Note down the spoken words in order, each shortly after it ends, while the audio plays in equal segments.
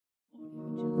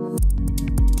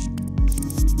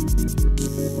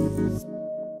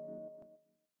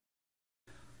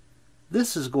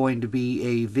This is going to be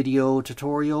a video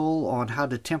tutorial on how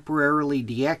to temporarily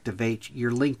deactivate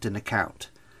your LinkedIn account.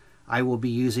 I will be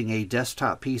using a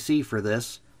desktop PC for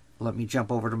this. Let me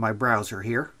jump over to my browser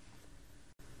here.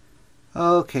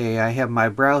 Okay, I have my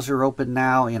browser open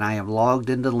now and I am logged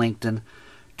into LinkedIn.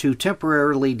 To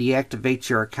temporarily deactivate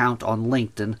your account on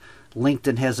LinkedIn,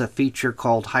 LinkedIn has a feature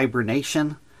called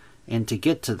Hibernation, and to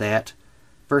get to that,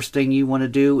 first thing you want to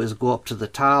do is go up to the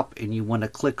top and you want to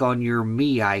click on your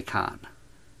Me icon.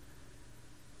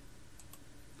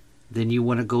 Then you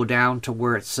want to go down to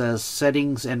where it says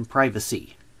Settings and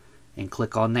Privacy and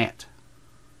click on that.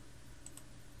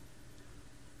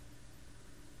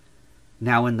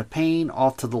 Now in the pane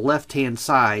off to the left hand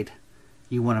side,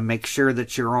 you want to make sure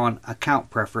that you're on Account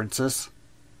Preferences.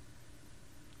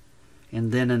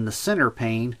 And then in the center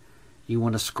pane, you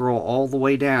want to scroll all the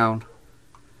way down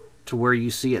to where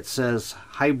you see it says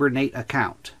Hibernate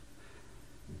Account.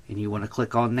 And you want to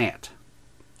click on that.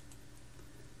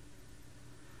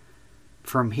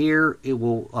 From here, it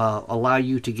will allow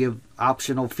you to give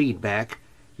optional feedback.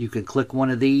 You can click one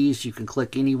of these, you can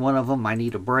click any one of them. I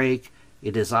need a break.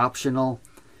 It is optional.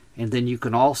 And then you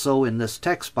can also, in this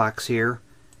text box here,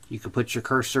 you can put your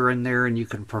cursor in there and you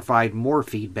can provide more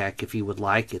feedback if you would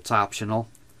like. It's optional.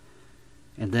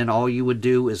 And then all you would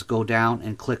do is go down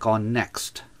and click on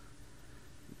Next.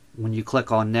 When you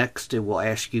click on Next, it will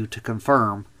ask you to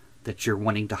confirm that you're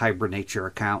wanting to hibernate your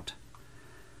account.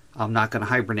 I'm not going to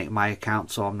hibernate my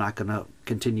account, so I'm not going to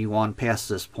continue on past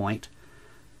this point.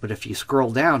 But if you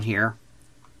scroll down here,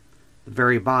 the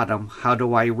very bottom, how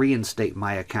do I reinstate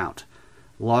my account?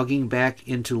 Logging back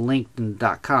into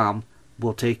LinkedIn.com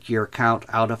will take your account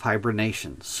out of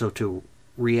hibernation. So to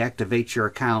reactivate your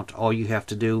account, all you have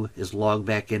to do is log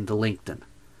back into LinkedIn.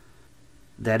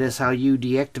 That is how you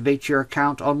deactivate your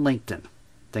account on LinkedIn.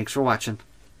 Thanks for watching.